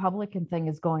Democrat Republican thing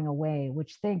is going away,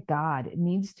 which thank God it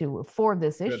needs to for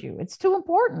this Good. issue. It's too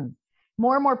important.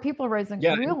 More and more people are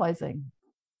Yeah. realizing.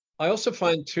 I also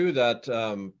find too that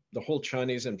the whole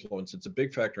Chinese influence, it's a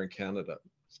big factor in Canada.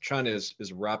 China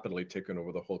is rapidly taking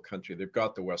over the whole country. They've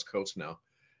got the West Coast now,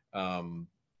 um,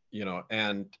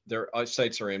 and their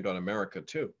sights are aimed on America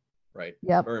too, right?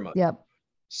 Yep. Very much. Yep.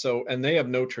 So, and they have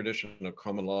no tradition of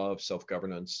common law of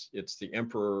self-governance. It's the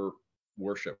emperor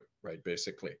worship, right?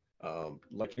 Basically,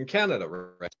 like in Canada,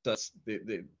 right? That's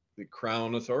the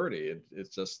crown authority.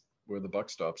 It's just where the buck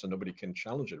stops, and nobody can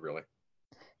challenge it really.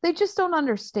 They just don't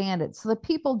understand it. So the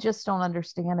people just don't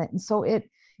understand it. And so it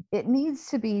needs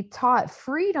to be taught.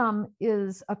 Freedom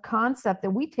is a concept that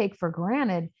we take for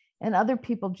granted, and other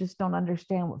people just don't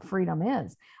understand what freedom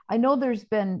is. I know there's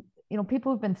been,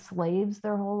 people who've been slaves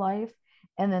their whole life,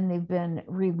 and then they've been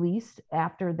released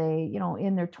after they,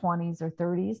 in their 20s or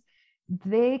 30s.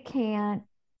 They can't,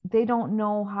 they don't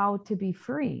know how to be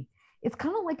free. It's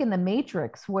kind of like in the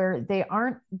Matrix, where they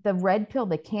aren't the red pill.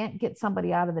 They can't get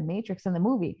somebody out of the Matrix in the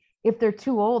movie. If they're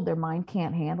too old, their mind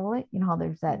can't handle it. You know how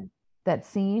there's that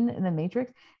scene in the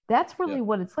Matrix. That's Yeah, really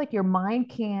what it's like. Your mind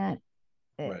can't.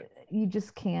 right. You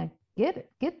just can't get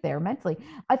there mentally.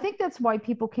 I think that's why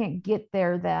people can't get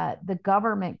there. That the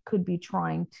government could be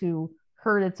trying to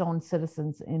hurt its own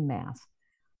citizens in mass.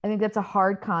 I think that's a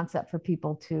hard concept for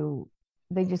people to.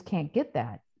 They just can't get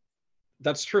that.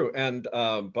 That's true. And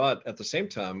but at the same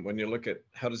time, when you look at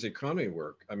how does the economy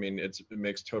work, I mean, it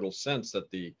makes total sense that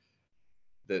the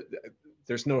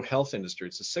there's no health industry;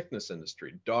 it's a sickness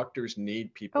industry. Doctors need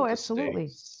Oh, people to stay absolutely.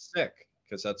 sick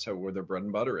because that's how where their bread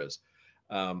and butter is.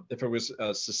 If it was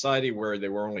a society where they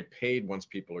were only paid once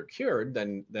people are cured,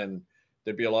 then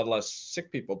there'd be a lot less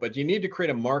sick people. But you need to create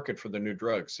a market for the new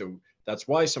drugs. So that's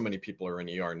why so many people are in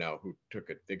ER now who took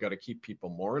it. They got to keep people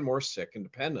more and more sick and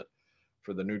dependent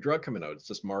for the new drug coming out. It's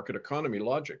this market economy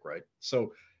logic, right?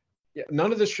 So yeah,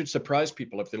 none of this should surprise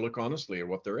people if they look honestly at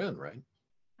what they're in, right?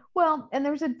 Well, and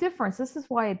there's a difference. This is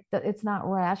why it's not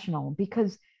rational,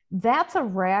 because that's a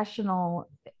rational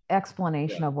Yeah.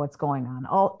 explanation of what's going on.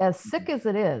 All as sick Mhm. as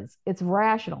it is, it's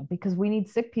rational because we need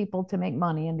sick people to make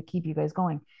money and to keep you guys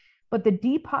going. But the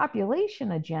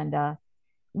depopulation agenda,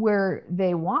 where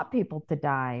they want people to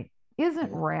die,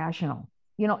 isn't Mhm. rational.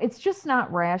 It's just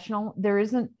not rational. There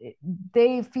isn't.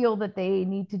 They feel that they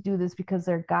need to do this because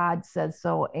their God says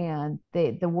so, and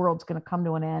the world's going to come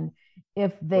to an end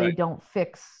if they Right. don't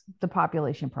fix the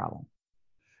population problem.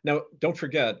 Now, don't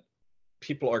forget,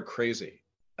 people are crazy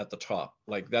at the top.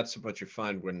 Like that's what you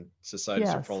find when societies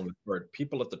are Yes. falling apart.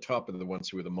 People at the top are the ones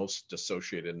who are the most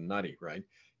dissociated and nutty, right?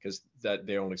 Because that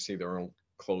they only see their own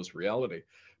closed reality.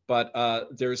 But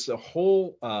there's a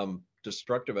whole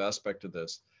destructive aspect of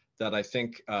this that I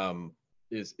think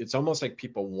is it's almost like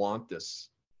people want this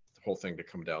whole thing to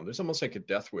come down. There's almost like a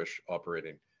death wish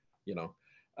operating, you know.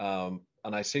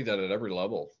 And I see that at every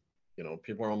level.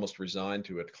 People are almost resigned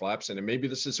to it collapsing, and maybe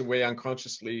this is a way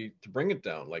unconsciously to bring it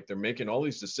down. Like they're making all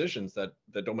these decisions that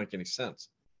don't make any sense.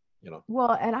 You know,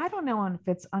 Well, and I don't know if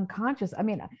it's unconscious. I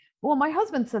mean, well, my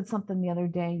husband said something the other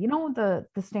day. The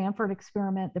Stanford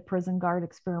experiment, the prison guard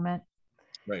experiment.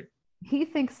 right, He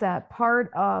thinks that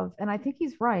part of, and I think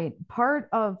he's right, part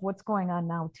of what's going on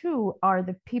now too are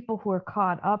the people who are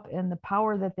caught up in the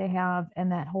power that they have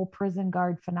and that whole prison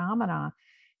guard phenomena.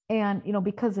 And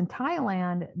because in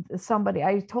Thailand, somebody,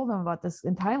 I told them about this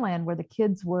in Thailand, where the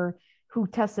kids were who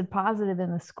tested positive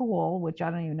in the school, which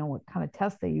I don't even know what kind of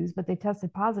test they use, but they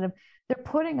tested positive. They're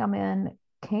putting them in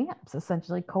camps,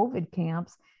 essentially COVID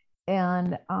camps,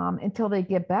 and until they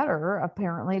get better.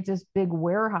 Apparently it's just big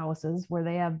warehouses where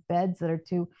they have beds that are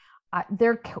too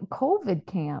they're COVID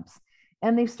camps,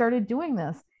 and they've started doing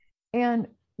this. And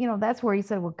that's where he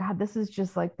said, well, God, this is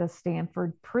just like the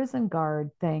Stanford prison guard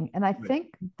thing. And I right.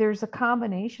 think there's a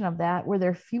combination of that where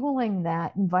they're fueling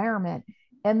that environment,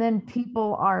 and then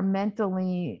people are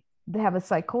mentally, they have a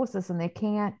psychosis, and they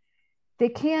can't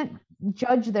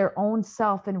judge their own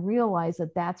self and realize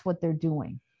that that's what they're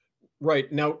doing.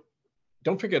 Right. Now,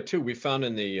 don't forget too. We found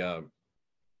in the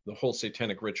whole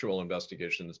satanic ritual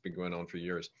investigation that's been going on for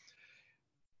years.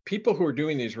 People who are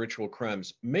doing these ritual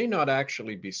crimes may not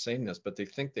actually be Satanists, but they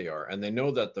think they are, and they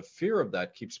know that the fear of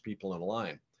that keeps people in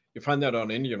line. You find that on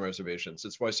Indian reservations.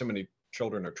 It's why so many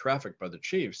children are trafficked by the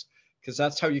chiefs, because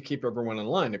that's how you keep everyone in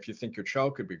line. If you think your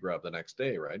child could be grabbed the next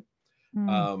day, right?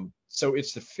 Mm. So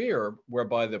it's the fear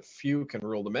whereby the few can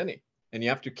rule the many, and you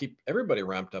have to keep everybody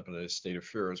ramped up in a state of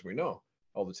fear, as we know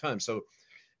all the time. So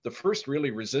the first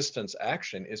really resistance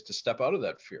action is to step out of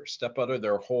that fear, step out of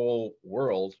their whole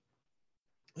world,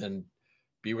 and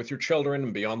be with your children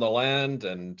and be on the land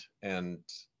and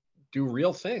do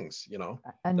real things, that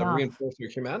Enough. reinforce your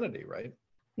humanity, right?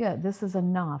 Yeah, this is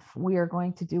enough. We are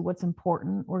going to do what's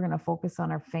important. We're going to focus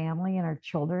on our family and our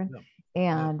children, Yeah,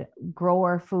 yeah, and grow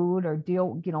our food, or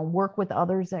work with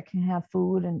others that can have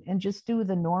food, and just do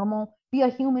the normal, be a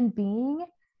human being,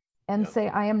 and yeah. say,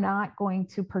 I am not going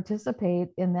to participate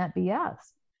in that BS.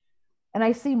 And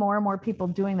I see more and more people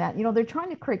doing that. They're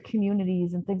trying to create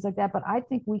communities and things like that, but I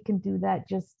think we can do that.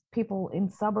 Just people in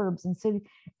suburbs and cities,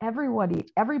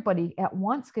 everybody at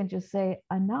once can just say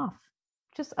enough,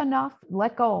 just enough,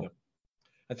 let Yeah. go.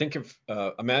 I think if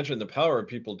imagine the power of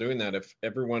people doing that if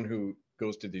everyone who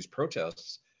goes to these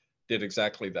protests did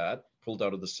exactly that, pulled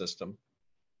out of the system,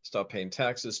 stop paying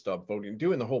taxes, stop voting,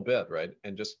 doing the whole bit, right?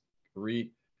 And just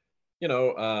re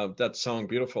that song,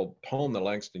 beautiful poem that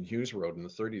Langston Hughes wrote in the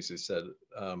 30s. He said,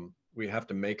 we have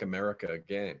to make America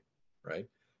again, right?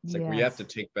 It's like we have to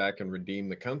Yes. take back and redeem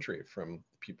the country from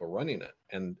the people running it.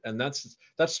 And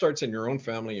that starts in your own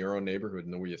family, your own neighborhood,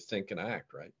 and the way you think and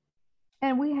act, right?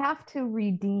 And we have to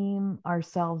redeem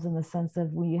ourselves in the sense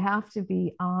of we have to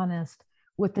be honest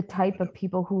with the type Yeah. of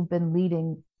people who've been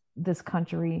leading this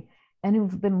country and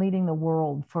who've been leading the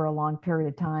world for a long period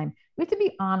of time. We have to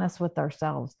be honest with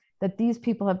ourselves that these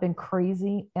people have been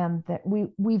crazy, and that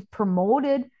we've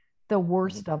promoted the Mhm.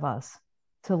 worst of us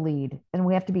to lead, and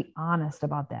we have to be honest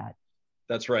about that.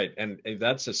 That's right. And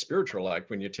that's a spiritual act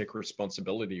when you take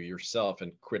responsibility yourself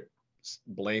and quit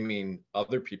blaming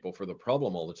other people for the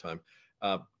problem all the time.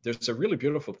 There's a really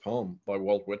beautiful poem by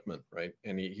Walt Whitman, right?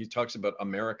 And he talks about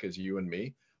America as you and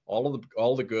me, all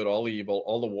the good, all the evil,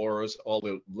 all the wars, all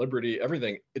the liberty,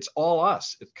 everything. It's all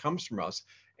us. It comes from us,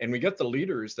 and we get the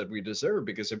leaders that we deserve,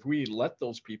 because if we let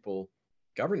those people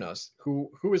govern us, who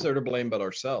is there to blame but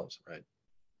ourselves, right?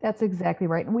 That's exactly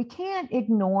right. And we can't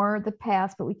ignore the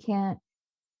past, but we can't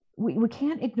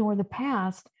ignore the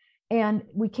past, and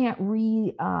we can't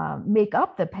make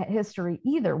up the history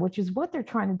either, which is what they're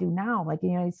trying to do now. Like in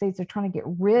the United States, they're trying to get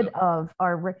rid of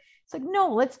our, it's like,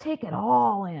 no, let's take it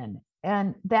all in.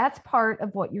 And that's part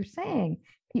of what you're saying.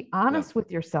 Be honest with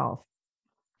yourself.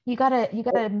 You gotta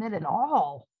admit it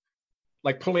all.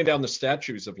 Like pulling down the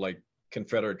statues of like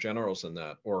Confederate generals and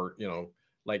that, or,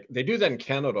 like they do that in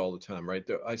Canada all the time, right?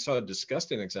 I saw a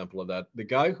disgusting example of that. The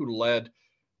guy who led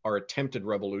our attempted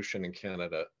revolution in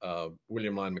Canada,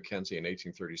 William Lyon Mackenzie in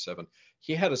 1837,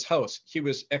 he had his house. He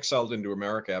was exiled into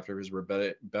America after his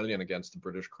rebellion against the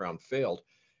British Crown failed.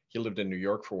 He lived in New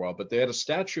York for a while, but they had a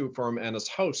statue for him and his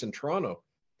house in Toronto.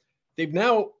 They've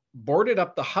now boarded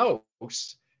up the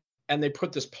house and they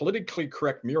put this politically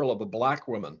correct mural of a Black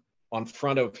woman on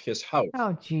front of his house.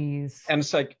 Oh, geez. And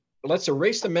it's like, let's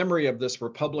erase the memory of this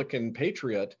Republican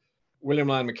patriot, William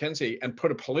Lyon Mackenzie, and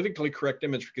put a politically correct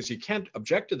image, because you can't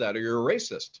object to that or you're a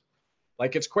racist.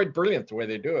 Like, it's quite brilliant the way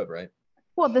they do it, right?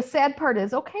 Well, the sad part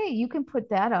is, okay, you can put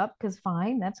that up because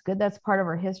fine, that's good. That's part of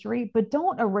our history, but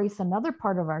don't erase another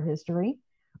part of our history.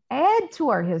 Add to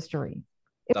our history.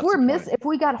 If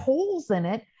we got holes in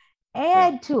it,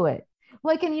 add to it.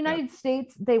 Like in the United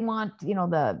States, they want,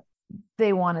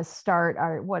 they want to start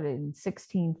our in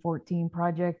 1614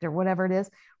 project or whatever it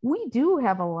is. We do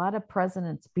have a lot of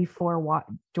presidents before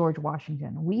George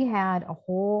Washington. We had a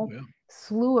whole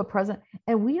slew of presidents,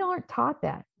 and we aren't taught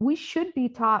that. We should be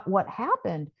taught what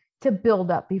happened to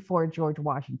build up before George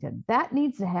Washington. That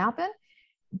needs to happen,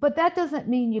 but that doesn't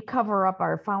mean you cover up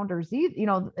our founders either.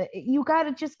 You got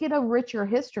to just get a richer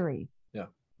history. Yeah,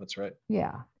 that's right.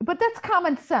 Yeah, but that's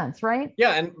common sense, right?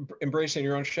 Yeah, and embracing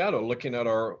your own shadow, looking at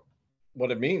what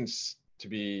it means to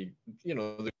be,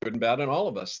 the good and bad in all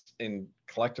of us, and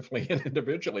collectively and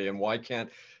individually. And why can't,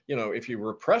 if you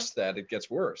repress that, it gets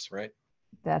worse, right?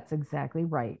 That's exactly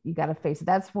right. You got to face it.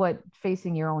 That's what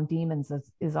facing your own demons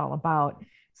is all about.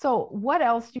 So what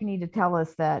else do you need to tell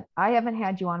us that I haven't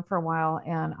had you on for a while,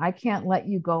 and I can't let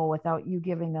you go without you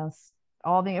giving us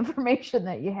all the information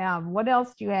that you have? What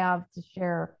else do you have to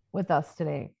share with us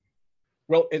today?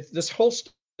 Well, it's this whole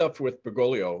stuff with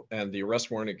Bergoglio and the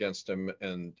arrest warrant against him,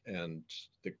 and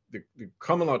the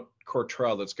common law court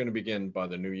trial that's going to begin by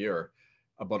the new year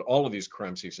about all of these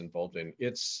crimes he's involved in.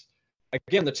 It's,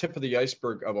 again, the tip of the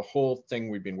iceberg of a whole thing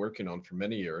we've been working on for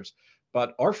many years.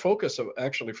 But our focus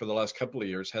actually for the last couple of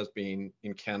years has been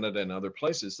in Canada and other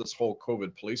places, this whole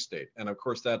COVID police state. And of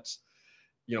course, that's,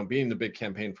 being the big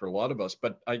campaign for a lot of us.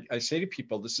 But I say to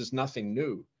people, this is nothing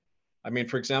new. I mean,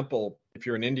 for example, if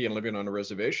you're an Indian living on a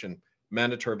reservation,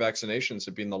 mandatory vaccinations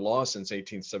have been the law since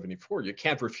 1874. You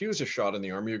can't refuse a shot in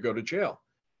the arm, you go to jail,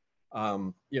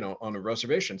 on a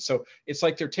reservation. So it's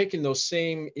like they're taking those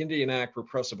same Indian Act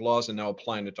repressive laws and now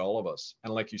applying it to all of us.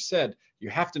 And like you said, you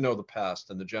have to know the past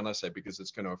and the genocide, because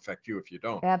it's going to affect you if you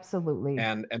don't. Absolutely.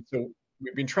 And so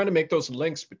we've been trying to make those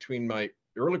links between my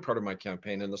early part of my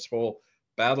campaign and this whole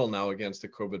battle now against the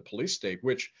COVID police state,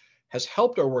 which has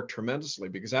helped our work tremendously,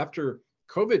 because after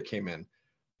COVID came in,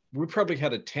 we probably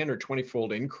had a 10 or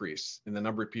 20-fold increase in the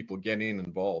number of people getting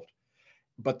involved.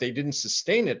 But they didn't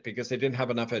sustain it because they didn't have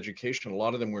enough education. A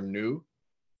lot of them were new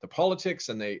to politics,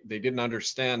 and they didn't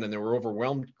understand, and they were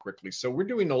overwhelmed quickly. So we're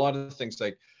doing a lot of things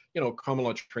like, common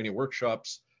law training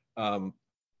workshops.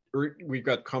 We've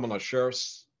got common law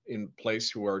sheriffs in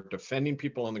place who are defending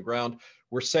people on the ground.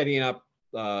 We're setting up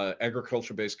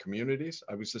agriculture-based communities.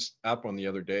 I was just up on the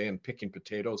other day and picking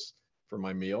potatoes for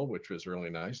my meal, which was really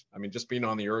nice. I mean, just being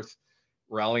on the earth,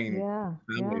 rallying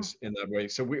families in that way.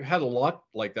 So we had a lot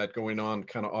like that going on,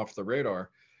 kind of off the radar.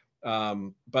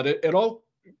 But it all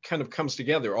kind of comes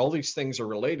together. All these things are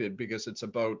related because it's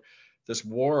about this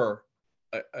war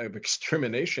of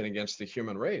extermination against the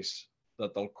human race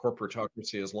that the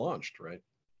corporatocracy has launched, right?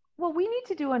 Well, we need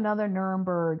to do another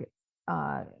Nuremberg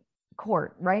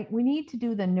court, right? We need to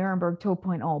do the Nuremberg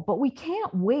 2.0, but we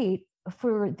can't wait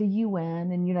for the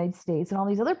UN and United States and all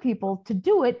these other people to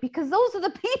do it, because those are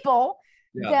the people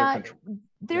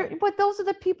but those are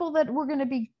the people that we're going to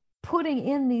be putting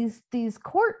in these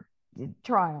court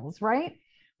trials, right?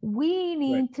 We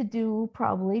need to do,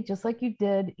 probably just like you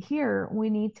did here, we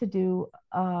need to do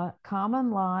a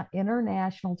common law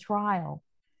international trial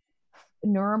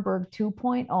Nuremberg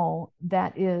 2.0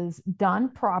 that is done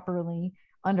properly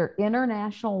under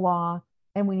international law,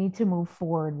 and we need to move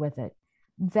forward with it.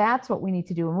 That's what we need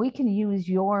to do. And we can use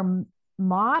your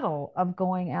model of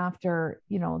going after,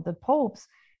 the popes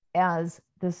as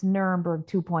this Nuremberg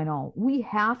 2.0. We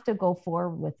have to go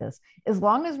forward with this. As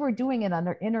long as we're doing it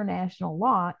under international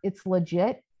law, it's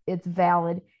legit, it's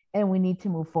valid, and we need to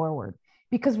move forward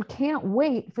because we can't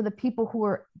wait for the people who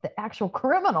are the actual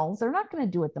criminals. They're not going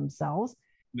to do it themselves.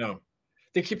 No,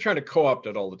 they keep trying to co-opt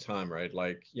it all the time, right?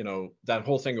 Like, that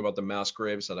whole thing about the mass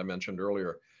graves that I mentioned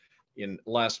earlier. In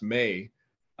last May,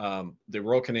 the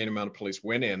Royal Canadian Mounted Police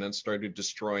went in and started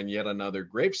destroying yet another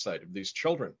gravesite of these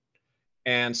children.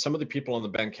 And some of the people on the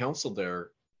band council there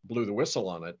blew the whistle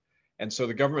on it. And so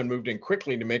the government moved in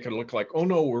quickly to make it look like, oh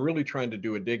no, we're really trying to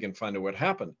do a dig and find out what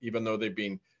happened, even though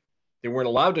they weren't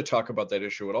allowed to talk about that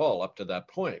issue at all up to that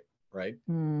point, right?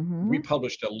 Mm-hmm. We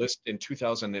published a list in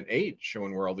 2008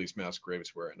 showing where all these mass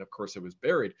graves were. And of course it was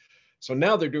buried. So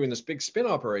now they're doing this big spin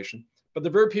operation, but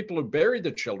the very people who buried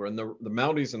the children, the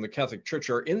Mounties and the Catholic Church,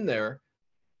 are in there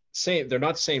saying, they're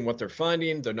not saying what they're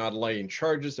finding. They're not laying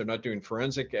charges. They're not doing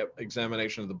forensic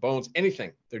examination of the bones,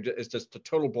 anything. It's just a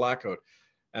total blackout.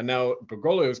 And now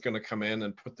Bergoglio is going to come in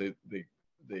and put the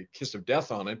kiss of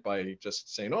death on it by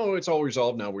just saying, oh, it's all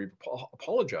resolved now, we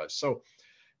apologize. So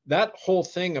that whole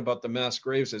thing about the mass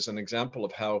graves is an example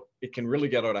of how it can really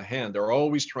get out of hand. They're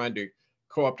always trying to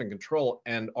co-opt and control.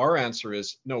 And our answer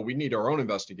is, no, we need our own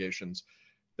investigations.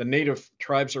 The native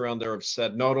tribes around there have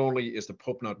said, not only is the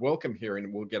Pope not welcome here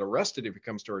and will get arrested if he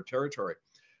comes to our territory,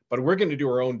 but we're going to do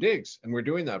our own digs. And we're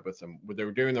doing that with them.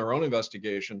 They're doing their own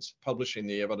investigations, publishing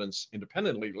the evidence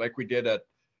independently, like we did at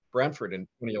Brantford in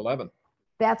 2011.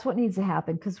 That's what needs to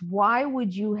happen. Because why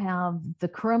would you have the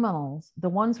criminals, the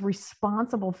ones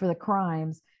responsible for the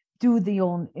crimes, do the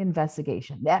own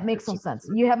investigation? That makes no sense.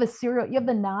 You have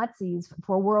the Nazis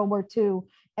for World War II,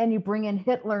 and you bring in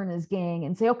Hitler and his gang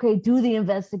and say, okay, do the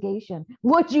investigation.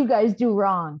 What'd you guys do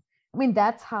wrong? I mean,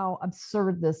 that's how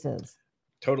absurd this is.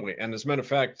 Totally. And as a matter of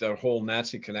fact, the whole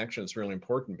Nazi connection is really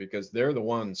important because they're the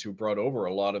ones who brought over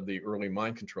a lot of the early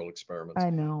mind control experiments. I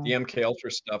know. The MK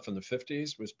Ultra stuff in the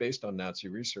 50s was based on Nazi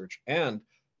research, and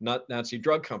not Nazi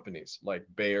drug companies like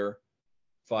Bayer,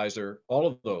 Pfizer, all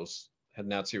of those had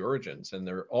Nazi origins, and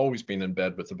they're always been in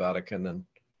bed with the Vatican and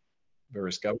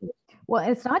various governments. Well,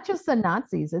 it's not just the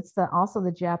Nazis; it's also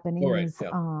the Japanese.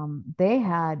 Oh,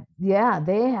 right, yeah.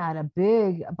 They had a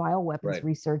big bioweapons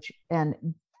research, and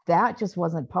that just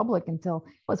wasn't public until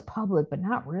it was public, but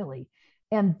not really.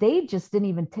 And they just didn't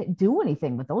even do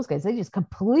anything with those guys. They just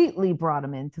completely brought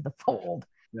them into the fold.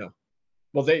 Yeah.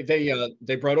 Well,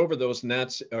 they brought over those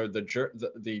Nazi, or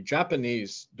the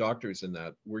Japanese doctors in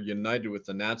that were united with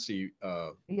the Nazi.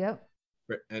 Yep.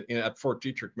 At Fort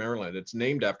Detrick, Maryland, it's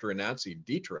named after a Nazi.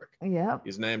 Detrick. Yep.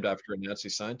 Is named after a Nazi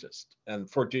scientist, and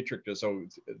Fort Detrick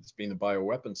it's been the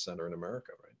bioweapons center in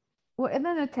America, right? Well, and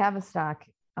then the Tavistock.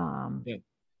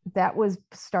 That was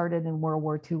started in World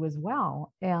War II as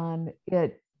well. And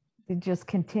it just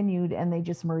continued, and they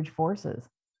just merged forces.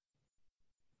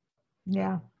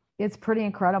 Yeah, it's pretty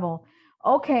incredible.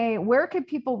 Okay, where can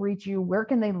people reach you? Where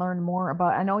can they learn more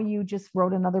about? I know you just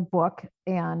wrote another book,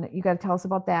 and you got to tell us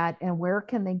about that. And where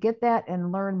can they get that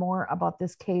and learn more about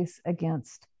this case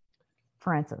against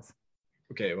Francis?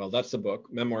 Okay, well, that's the book,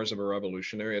 Memoirs of a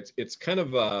Revolutionary. It's kind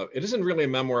of, it isn't really a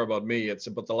memoir about me. It's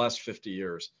about the last 50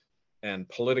 years. And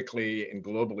politically and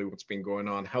globally, what's been going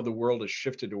on, how the world has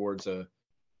shifted towards a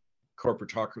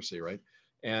corporatocracy, right?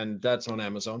 And that's on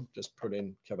Amazon. Just put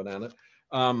in Kevin Annett.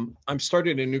 I'm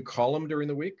starting a new column during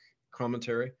the week,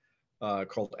 commentary,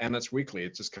 called Annett's Weekly.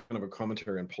 It's just kind of a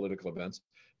commentary on political events.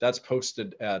 That's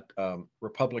posted at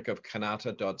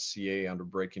republicofcanada.ca under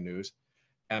breaking news.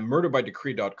 And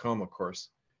murderbydecree.com, of course,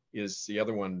 is the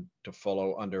other one to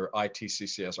follow under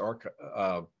ITCCS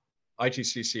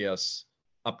ITCCS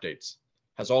updates,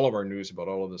 has all of our news about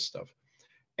all of this stuff.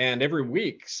 And every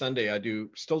week, Sunday,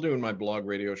 still doing my blog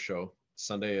radio show,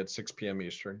 Sunday at 6 p.m.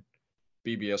 Eastern,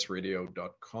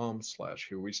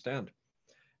 bbsradio.com/here we stand.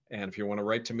 And if you want to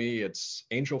write to me, it's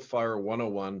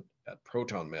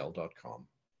angelfire101@protonmail.com.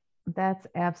 That's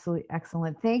absolutely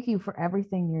excellent. Thank you for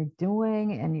everything you're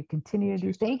doing and you continue to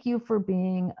do. Thank you for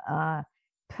being a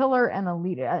pillar and a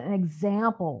leader, an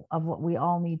example of what we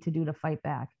all need to do to fight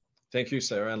back. Thank you,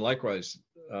 Sarah. And likewise,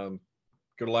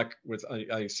 good luck with,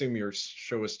 I assume your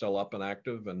show is still up and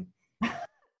active, and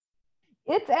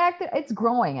it's active. It's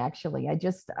growing, actually. I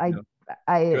just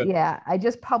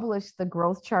published the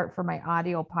growth chart for my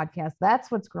audio podcast.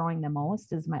 That's what's growing the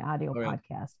most is my audio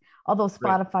podcast. Although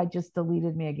Spotify just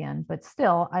deleted me again, but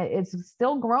still, it's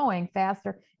still growing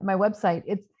faster. And my website,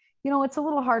 it's a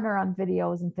little harder on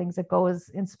videos and things that goes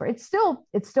in. It's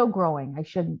still growing. I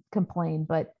shouldn't complain,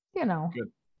 but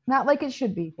Good. not like it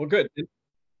should be. Well, good.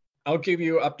 I'll give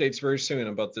you updates very soon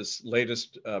about this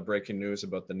latest breaking news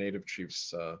about the Native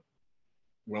chiefs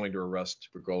willing to arrest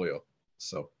Bergoglio.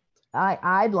 So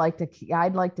I'd like to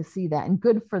see that, and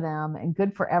good for them and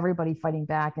good for everybody fighting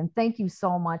back. And thank you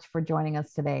so much for joining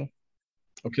us today.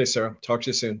 okay, Sarah, talk to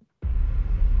you soon.